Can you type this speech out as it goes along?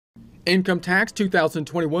Income tax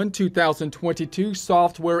 2021-2022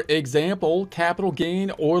 software example, capital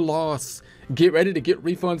gain or loss. Get ready to get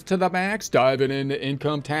refunds to the max. Diving into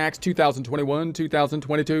income tax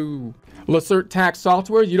 2021-2022. Lacert tax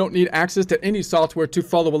software. You don't need access to any software to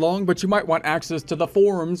follow along, but you might want access to the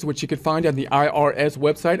forums, which you can find on the IRS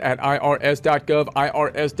website at irs.gov,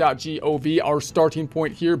 irs.gov. Our starting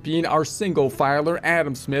point here being our single filer,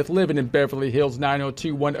 Adam Smith, living in Beverly Hills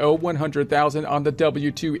 90210, 100,000 on the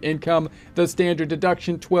W-2 income. The standard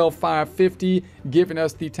deduction $12,550, giving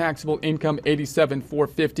us the taxable income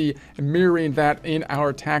 $87,450. Mirroring that in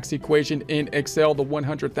our tax equation in Excel, the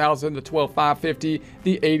 100,000, the $12,550,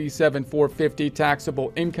 the $87,450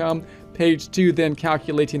 taxable income. Page 2, then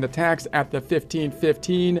calculating the tax at the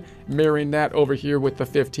 $15,15, mirroring that over here with the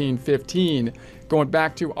 $15,15. Going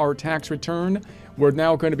back to our tax return, we're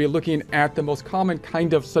now going to be looking at the most common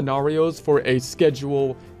kind of scenarios for a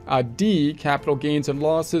Schedule D, capital gains and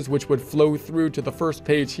losses, which would flow through to the first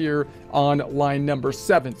page here on line number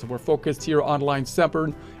 7. So we're focused here on line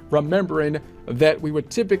 7, remembering that we would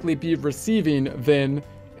typically be receiving then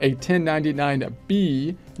a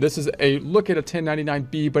 1099-B. This is a look at a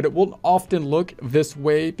 1099-B, but it won't often look this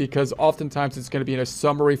way because oftentimes it's going to be in a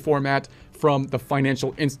summary format from the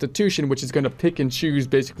financial institution, which is going to pick and choose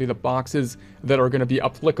basically the boxes that are going to be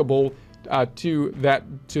applicable to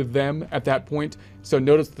them at that point. So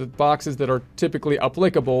notice the boxes that are typically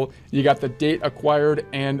applicable. You got the date acquired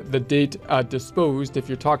and the date disposed. If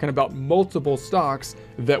you're talking about multiple stocks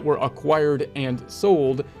that were acquired and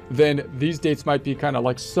sold, then these dates might be kind of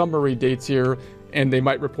like summary dates here, and they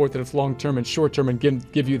might report that it's long-term and short-term and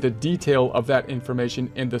give you the detail of that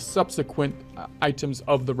information in the subsequent items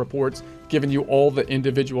of the reports, giving you all the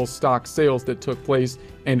individual stock sales that took place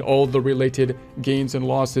and all the related gains and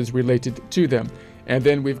losses related to them. And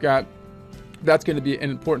then we've got, that's going to be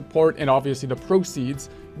an important part, and obviously the proceeds,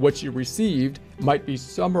 what you received, might be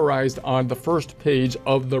summarized on the first page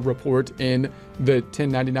of the report in the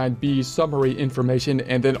 1099-B summary information,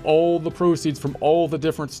 and then all the proceeds from all the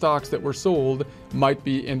different stocks that were sold might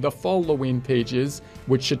be in the following pages,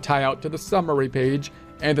 which should tie out to the summary page.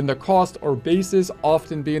 And then the cost or basis,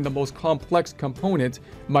 often being the most complex component,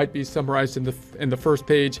 might be summarized in the first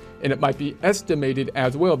page, and it might be estimated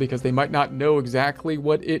as well because they might not know exactly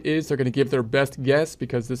what it is. They're going to give their best guess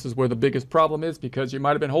because this is where the biggest problem is, because you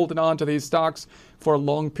might have been holding on to these stocks for a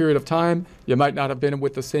long period of time. You might not have been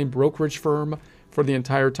with the same brokerage firm for the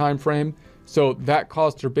entire time frame. So that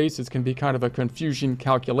cost or basis can be kind of a confusing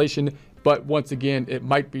calculation. But once again, it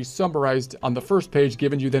might be summarized on the first page,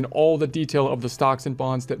 giving you then all the detail of the stocks and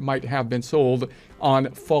bonds that might have been sold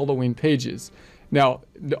on following pages. Now,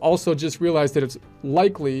 also just realize that it's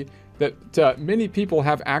likely that many people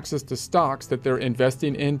have access to stocks that they're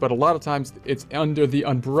investing in, but a lot of times it's under the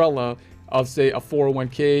umbrella of, say, a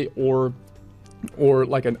 401k or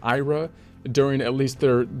like an IRA during at least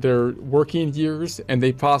their working years, and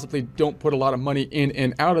they possibly don't put a lot of money in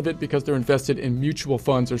and out of it because they're invested in mutual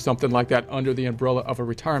funds or something like that under the umbrella of a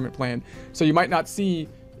retirement plan. So you might not see,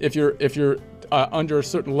 if you're under a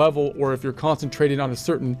certain level, or if you're concentrating on a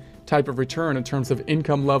certain type of return in terms of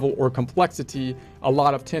income level or complexity, a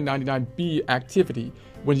lot of 1099-B activity.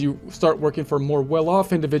 When you start working for more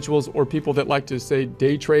well-off individuals or people that like to, say,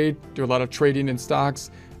 day trade, do a lot of trading in stocks,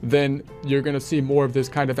 then you're going to see more of this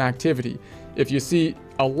kind of activity. If you see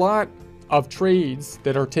a lot of trades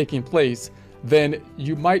that are taking place, then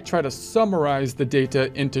you might try to summarize the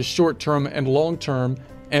data into short-term and long-term,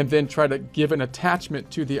 and then try to give an attachment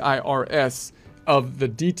to the IRS of the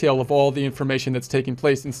detail of all the information that's taking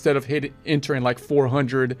place, instead of entering like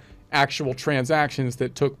 400 actual transactions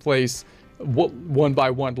that took place one by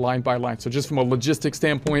one, line by line. So just from a logistics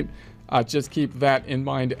standpoint, just keep that in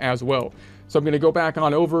mind as well. So I'm going to go back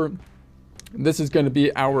on over. This is going to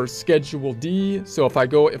be our Schedule D. So if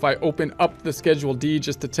I open up the Schedule D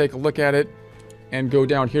just to take a look at it and go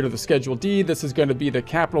down here to the Schedule D, this is going to be the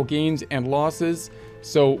capital gains and losses.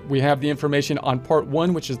 So we have the information on Part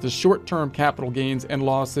 1, which is the short-term capital gains and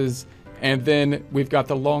losses, and then we've got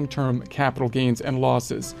the long-term capital gains and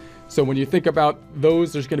losses. So when you think about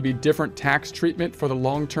those, there's going to be different tax treatment for the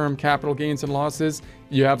long-term capital gains and losses.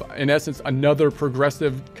 You have, in essence, another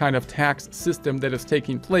progressive kind of tax system that is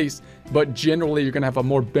taking place, but generally you're going to have a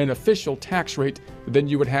more beneficial tax rate than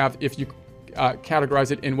you would have if you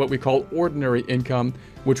categorize it in what we call ordinary income,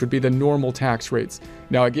 which would be the normal tax rates.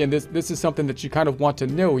 Now, again, this is something that you kind of want to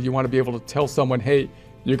know. You want to be able to tell someone, hey,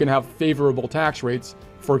 you're going to have favorable tax rates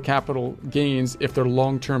for capital gains if they're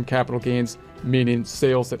long-term capital gains, meaning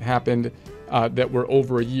sales that happened that were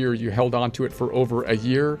over a year, you held on to it for over a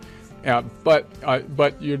year.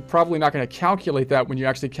 But you're probably not going to calculate that when you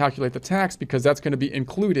actually calculate the tax, because that's going to be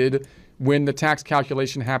included when the tax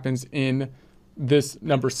calculation happens in this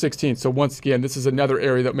number 16. So once again, this is another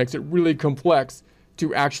area that makes it really complex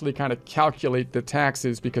to actually kind of calculate the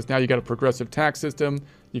taxes, because now you got a progressive tax system.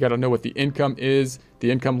 You got to know what the income is. The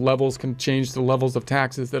income levels can change the levels of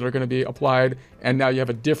taxes that are going to be applied. And now you have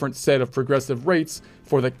a different set of progressive rates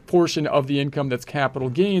for the portion of the income that's capital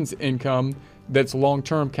gains income, that's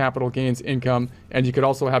long-term capital gains income. And you could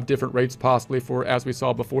also have different rates possibly for, as we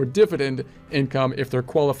saw before, dividend income if they're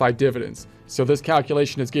qualified dividends. So this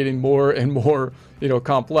calculation is getting more and more,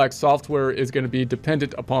 complex. Software is going to be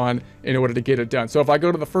dependent upon in order to get it done. So if I go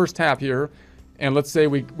to the first tab here, and let's say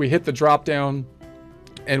we hit the drop down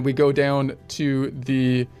and we go down to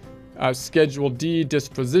the Schedule D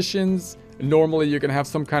dispositions. Normally you're going to have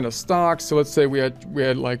some kind of stock. So let's say we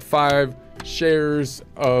had like 5 shares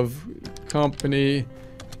of company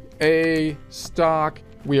A stock.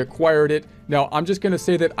 We acquired it. Now I'm just going to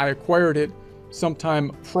say that I acquired it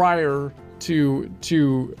sometime prior to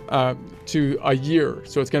a year.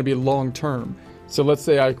 So it's going to be long term. So let's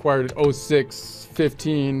say I acquired it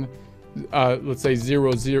 06/15, let's say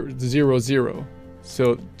 0000.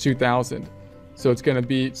 So 2000. So it's going to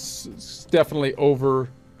be definitely over.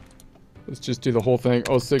 Let's just do the whole thing.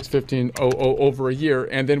 06/15/00, over a year.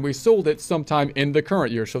 And then we sold it sometime in the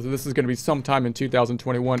current year. So this is going to be sometime in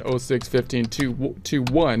 2021,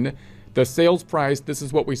 06/15/21. The sales price, this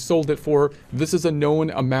is what we sold it for. This is a known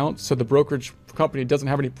amount. So the brokerage company doesn't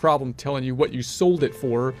have any problem telling you what you sold it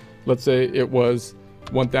for. Let's say it was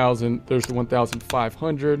 1,000. There's the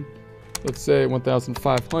 1,500. Let's say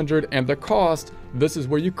 1,500. And the cost, this is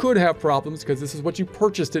where you could have problems, because this is what you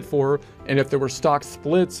purchased it for. And if there were stock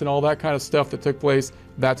splits and all that kind of stuff that took place,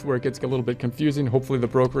 that's where it gets a little bit confusing. Hopefully the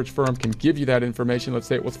brokerage firm can give you that information. Let's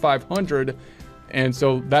say it was 500. And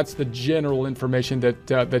so that's the general information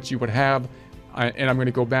that you would have. And I'm going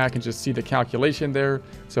to go back and just see the calculation there.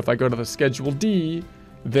 So if I go to the Schedule D,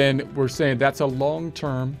 then we're saying that's a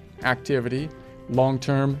long-term activity.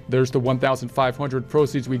 Long-term, there's the 1,500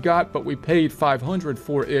 proceeds we got, but we paid 500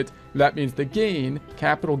 for it. That means the gain,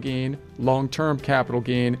 capital gain, long-term capital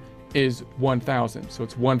gain is 1,000. So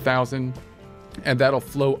it's 1,000, and that'll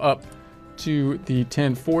flow up to the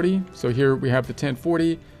 1040. So here we have the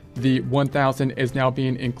 1040. The 1,000 is now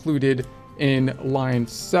being included in line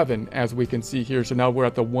 7, as we can see here. So now we're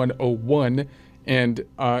at the 101, and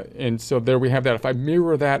so there we have that. If I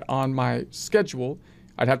mirror that on my schedule,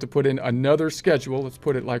 I'd have to put in another schedule. Let's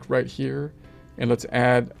put it like right here, and let's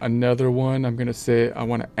add another one. I'm going to say I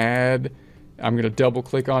want to add. I'm going to double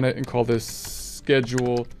click on it and call this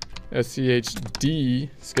schedule SCHD,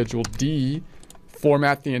 schedule D.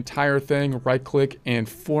 Format the entire thing, right click and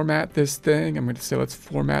format this thing. I'm going to say let's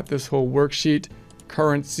format this whole worksheet.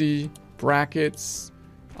 Currency, brackets.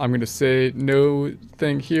 I'm going to say no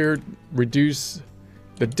thing here. Reduce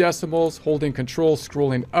the decimals, holding control,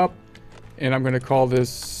 scrolling up. And I'm going to call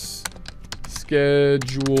this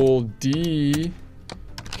Schedule D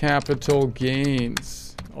Capital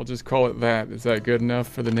Gains. I'll just call it that. Is that good enough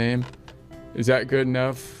for the name? Is that good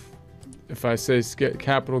enough? If I say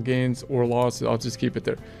capital gains or losses, I'll just keep it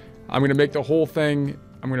there. I'm going to make the whole thing,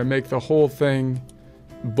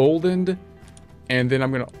 boldened, and then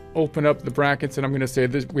I'm going to open up the brackets, and I'm going to say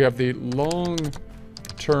this. We have the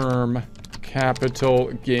long-term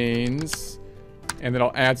capital gains, and then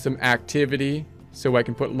I'll add some activity so I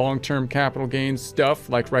can put long-term capital gains stuff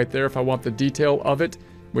like right there if I want the detail of it,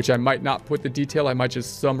 which I might not put the detail. I might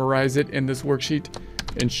just summarize it in this worksheet.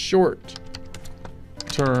 In short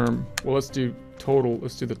term, well, let's do total.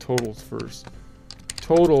 Let's do the totals first.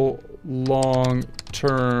 Total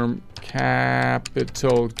long-term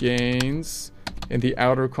capital gains in the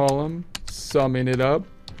outer column, summing up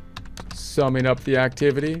the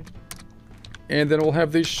activity. And then we'll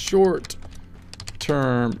have the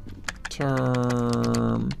short-term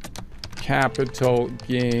capital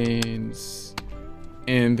gains.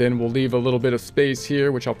 And then we'll leave a little bit of space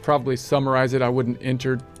here, which I'll probably summarize it. I wouldn't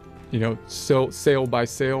enter, sale by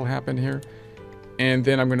sale happen here. And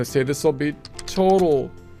then I'm going to say this will be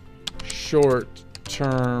total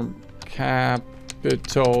short-term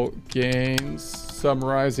capital gains,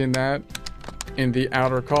 summarizing that in the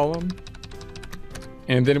outer column.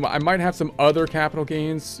 And then I might have some other capital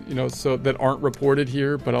gains, so that aren't reported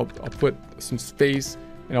here, but I'll put some space,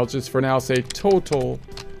 and I'll just for now say total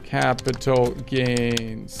capital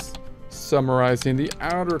gains, summarizing the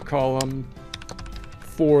outer column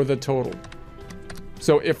for the total.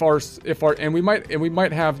 So and we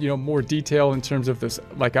might have more detail in terms of this.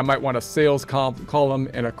 Like I might want a sales column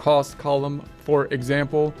and a cost column, for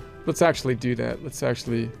example. Let's actually do that. Let's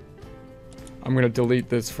actually I'm going to delete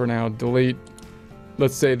this for now. Delete.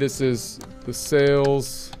 Let's say this is the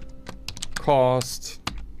sales cost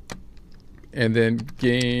and then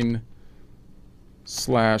gain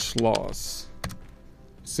slash loss.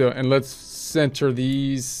 So, and let's center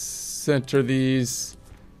these.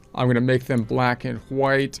 I'm going to make them black and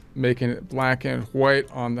white, making it black and white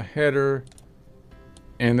on the header.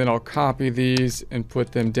 And then I'll copy these and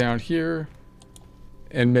put them down here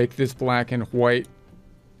and make this black and white,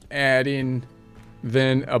 adding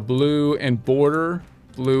then a blue and border,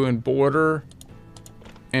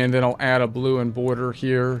 and then I'll add a blue and border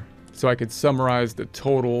here so I could summarize the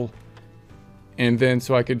total. And then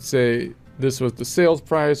so I could say this was the sales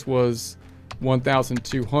price was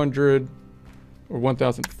 1,200 or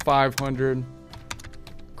 1,500.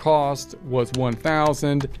 Cost was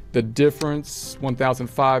 1,000. The difference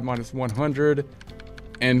 1,005 minus 100.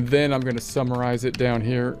 And then I'm going to summarize it down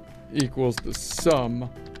here equals the sum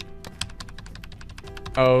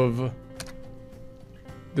of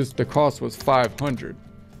this. The cost was 500.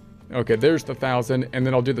 Okay, there's the 1,000. And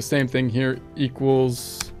then I'll do the same thing here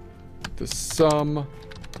equals the sum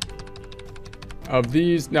of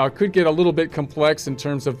these. Now it could get a little bit complex in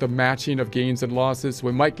terms of the matching of gains and losses. So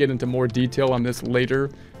we might get into more detail on this later,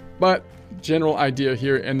 but general idea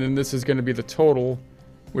here. And then this is going to be the total,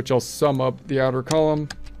 which I'll sum up the outer column.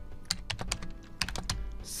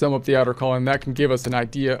 That can give us an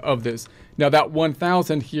idea of this. Now that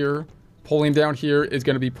 1,000 here, pulling down here, is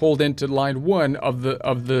going to be pulled into line 1 of the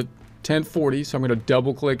 1040. So I'm going to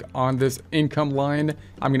double click on this income line.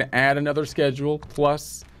 I'm going to add another schedule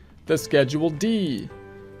plus the schedule D,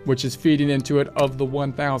 which is feeding into it of the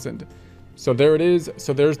 1,000. So there it is.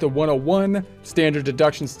 So there's the 101. Standard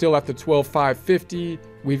deduction still at the 12,550.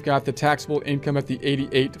 We've got the taxable income at the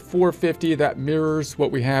 88,450. That mirrors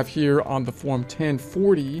what we have here on the form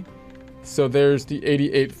 1040. So there's the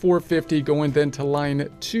 88,450 going then to line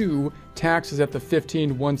 2. Taxes at the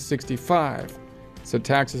 15,165. So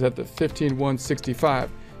taxes at the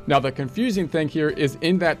 15,165. Now the confusing thing here is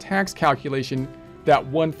in that tax calculation, that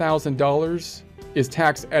 $1,000 is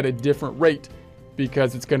taxed at a different rate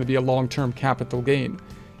because it's going to be a long-term capital gain.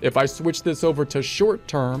 If I switch this over to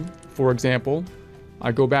short-term, for example,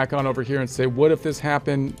 I go back on over here and say, what if this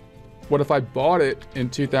happened? What if I bought it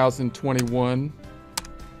in 2021?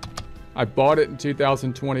 I bought it in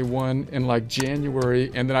 2021 in like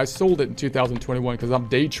January, and then I sold it in 2021 because I'm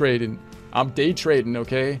day trading.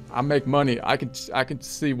 Okay? I make money. I can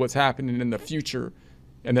see what's happening in the future,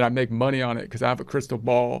 and then I make money on it because I have a crystal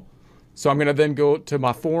ball. So I'm going to then go to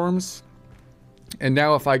my forms. And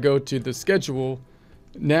now if I go to the schedule,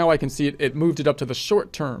 now I can see it moved it up to the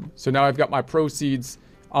short term. So now I've got my proceeds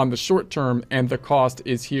on the short term and the cost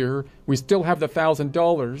is here. We still have the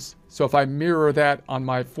 $1,000. So if I mirror that on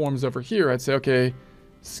my forms over here, I'd say, okay,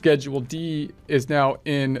 schedule D is now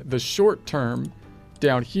in the short term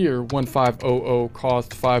down here, 1500,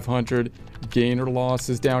 cost 500, gain or loss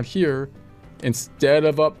is down here. Instead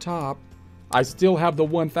of up top, I still have the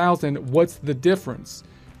 1,000. What's the difference?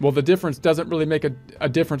 Well, the difference doesn't really make a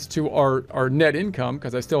difference to our net income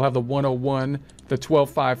because I still have the 101, the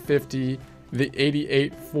 12,550, the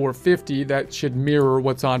 88,450. That should mirror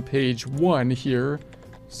what's on page 1 here.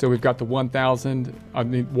 So we've got the 1,000, I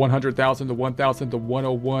mean 100,000, the 1,000, the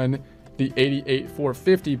 101, the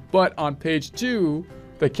 88,450. But on page 2,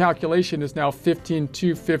 the calculation is now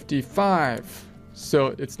 15,255.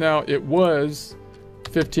 So it was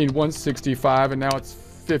 15,165 and now it's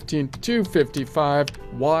 15,255.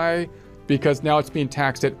 Why? Because now it's being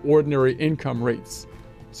taxed at ordinary income rates.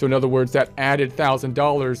 So in other words, that added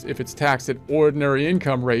 $1,000, if it's taxed at ordinary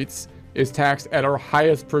income rates, is taxed at our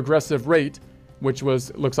highest progressive rate, which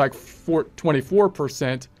looks like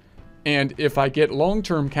 24%. And if I get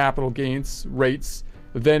long-term capital gains rates,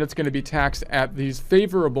 then it's going to be taxed at these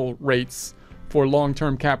favorable rates for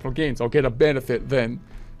long-term capital gains. I'll get a benefit then.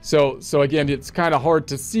 So again, it's kind of hard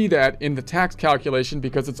to see that in the tax calculation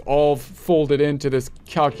because it's all folded into this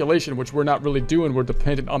calculation, which we're not really doing. We're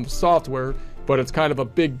dependent on the software, but it's kind of a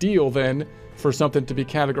big deal then for something to be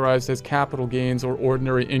categorized as capital gains or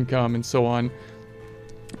ordinary income and so on.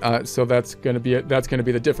 So that's going to be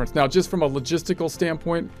the difference. Now, just from a logistical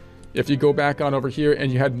standpoint, if you go back on over here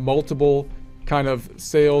and you had multiple kind of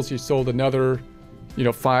sales, you sold another,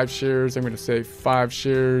 5 shares. I'm going to say 5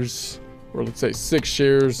 shares. Or let's say 6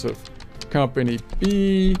 shares of company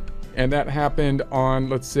B, and that happened on,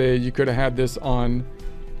 let's say you could have had this on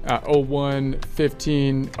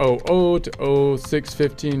 01/15/00 to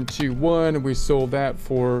 06/15/21. We sold that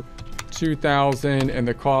for 2,000 and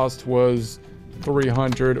the cost was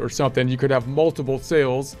 300 or something. You could have multiple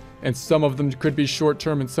sales and some of them could be short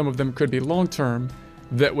term and some of them could be long term.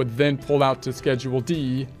 that would then pull out to Schedule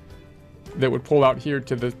D, that would pull out here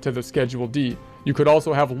to the Schedule D. You could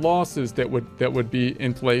also have losses that would be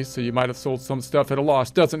in place, so you might have sold some stuff at a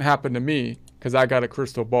loss. Doesn't happen to me because I got a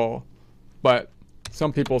crystal ball, but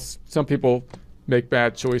some people make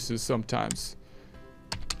bad choices sometimes.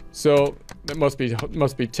 So that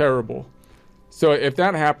must be terrible. So if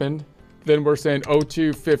that happened, then we're saying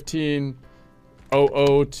 0215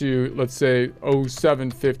 00 to, let's say,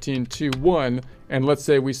 0715 21, and let's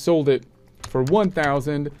say we sold it for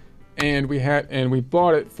 1,000 and we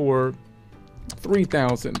bought it for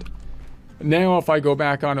 3,000. Now if I go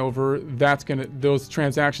back on over, those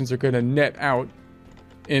transactions are gonna net out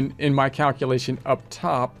in my calculation up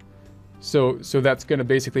top. So that's gonna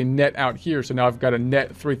basically net out here. So now I've got a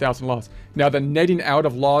net 3,000 loss. Now the netting out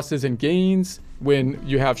of losses and gains, when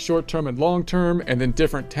you have short-term and long-term, and then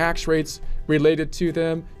different tax rates related to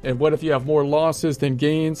them, and what if you have more losses than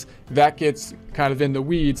gains, that gets kind of in the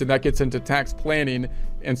weeds, and that gets into tax planning.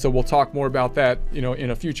 And so we'll talk more about that, in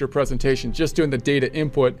a future presentation. Just doing the data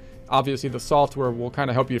input, obviously the software will kind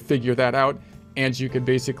of help you figure that out, and you can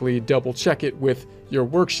basically double check it with your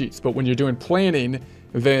worksheets. But when you're doing planning,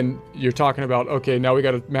 then you're talking about, okay, now we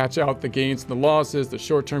got to match out the gains and the losses, the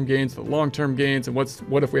short-term gains, the long-term gains, and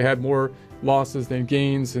what if we had more losses than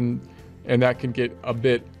gains, and that can get a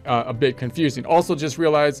bit confusing. Also, just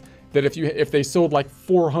realize that if they sold like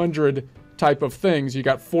 400 type of things, you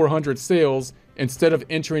got 400 sales. Instead of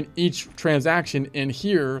entering each transaction in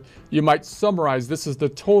here, you might summarize, this is the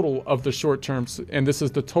total of the short terms and this is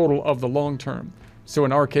the total of the long term. So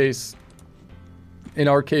in our case,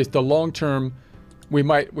 the long term, we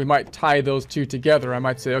might tie those two together. I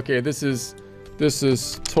might say, okay, this is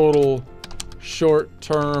total short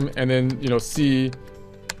term, and then see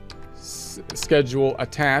schedule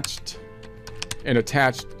attached, and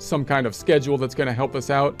attach some kind of schedule that's going to help us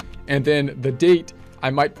out. And then the date, I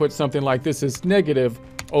might put something like this is negative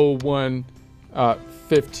 01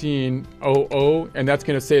 15 00, and that's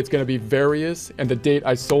going to say it's going to be various, and the date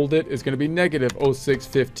I sold it is going to be negative 06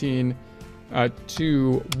 15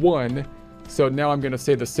 21. So now I'm going to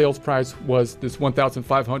say the sales price was this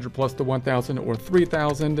 1,500 plus the 1,000, or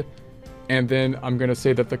 3,000. And then I'm going to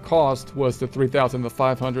say that the cost was the 3,000, the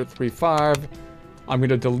 500, 3,500. I'm going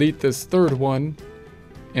to delete this third one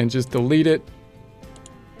and just delete it.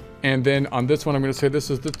 And then on this one, I'm going to say this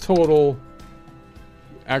is the total.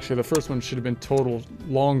 Actually, the first one should have been total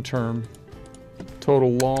long term.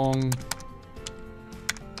 Total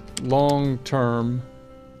long term.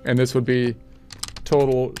 And this would be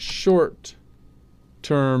total short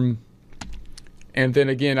term. And then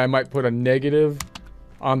again, I might put a negative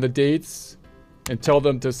on the dates and tell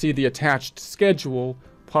them to see the attached schedule,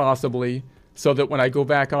 possibly, so that when I go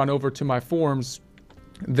back on over to my forms,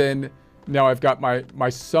 then now I've got my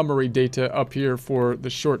summary data up here for the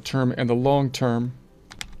short term and the long term.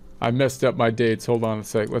 I messed up my dates. Hold on a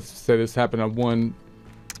sec. Let's say this happened on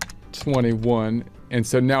 1/21. And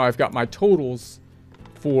so now I've got my totals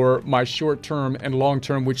for my short term and long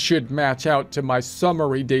term, which should match out to my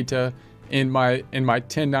summary data in my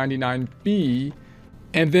 1099B.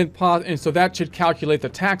 And so that should calculate the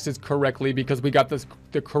taxes correctly, because we got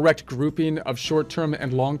the correct grouping of short term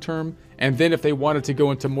and long term. And then if they wanted to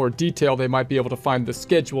go into more detail, they might be able to find the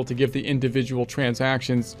schedule to give the individual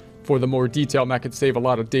transactions for the more detail, and that could save a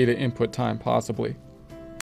lot of data input time, possibly.